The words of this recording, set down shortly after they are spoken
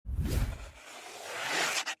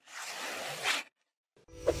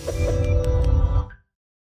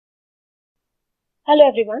Hello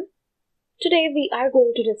everyone. Today we are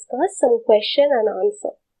going to discuss some question and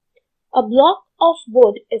answer. A block of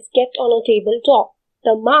wood is kept on a tabletop.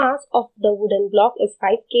 The mass of the wooden block is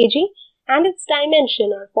 5 kg and its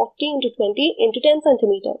dimension are 40 into 20 into 10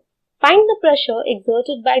 cm. Find the pressure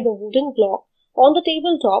exerted by the wooden block on the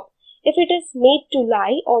tabletop if it is made to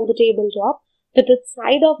lie on the tabletop with its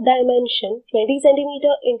side of dimension 20 cm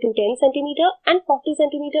into 10 cm and 40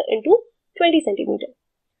 cm into 20 cm.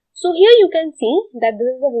 So here you can see that this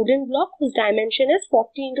is a wooden block whose dimension is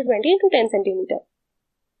 40 into 20 into 10 cm.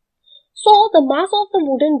 So the mass of the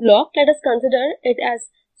wooden block, let us consider it as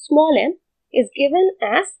small m, is given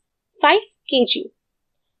as 5 kg.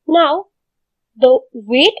 Now the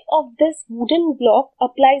weight of this wooden block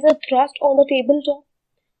applies a thrust on the tabletop.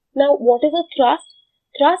 Now what is a thrust?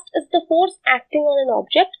 Thrust is the force acting on an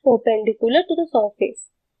object perpendicular to the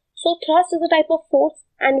surface. So thrust is a type of force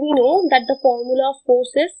and we know that the formula of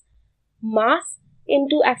force is mass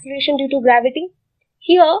into acceleration due to gravity.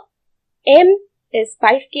 Here m is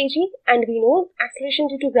 5 kg and we know acceleration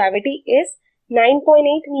due to gravity is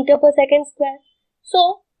 9.8 meter per second square.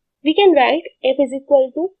 So we can write F is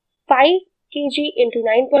equal to 5 kg into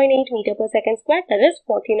 9.8 meter per second square, that is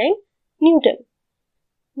 49 Newton.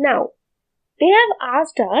 Now they have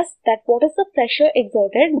asked us that what is the pressure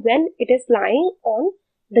exerted when it is lying on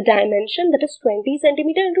the dimension that is 20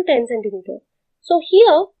 cm into 10 cm. So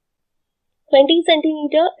here 20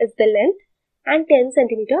 cm is the length and 10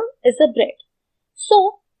 cm is the breadth.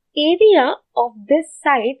 So area of this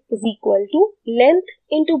side is equal to length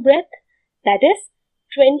into breadth, that is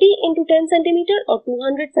 20 into 10 cm or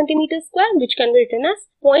 200 cm square, which can be written as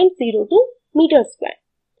 0.02 meter square.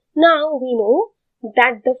 Now we know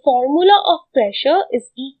that the formula of pressure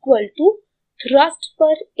is equal to thrust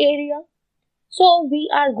per area. So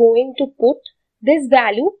we are going to put this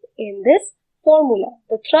value in this formula.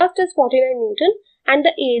 The thrust is 49 Newton and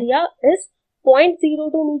the area is 0.02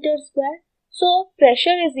 meter square. So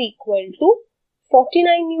pressure is equal to 49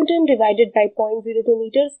 Newton divided by 0.02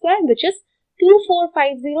 meter square, which is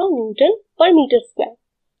 2450 Newton per meter square.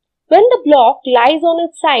 When the block lies on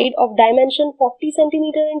its side of dimension 40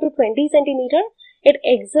 cm into 20 cm, it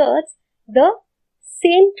exerts the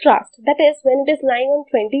same thrust. That is, when it is lying on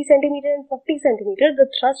 20 cm and 40 cm, the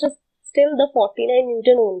thrust is still the 49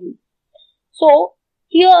 Newton only. So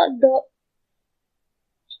here the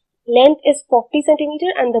length is 40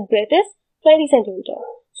 cm and the breadth is 20 cm.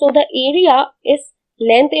 So the area is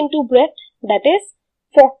length into breadth, that is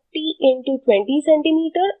 40 into 20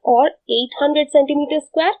 cm or 800 cm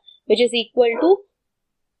square, which is equal to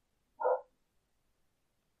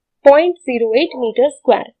 0.08 meter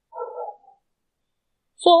square.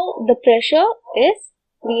 So the pressure is,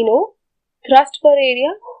 we know, thrust per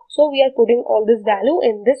area. So we are putting all this value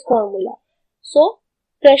in this formula. So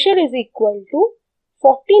pressure is equal to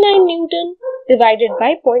 49 Newton divided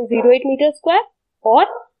by 0.08 meter square or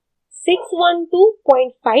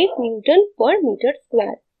 612.5 Newton per meter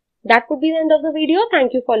square. That would be the end of the video.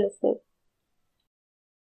 Thank you for listening.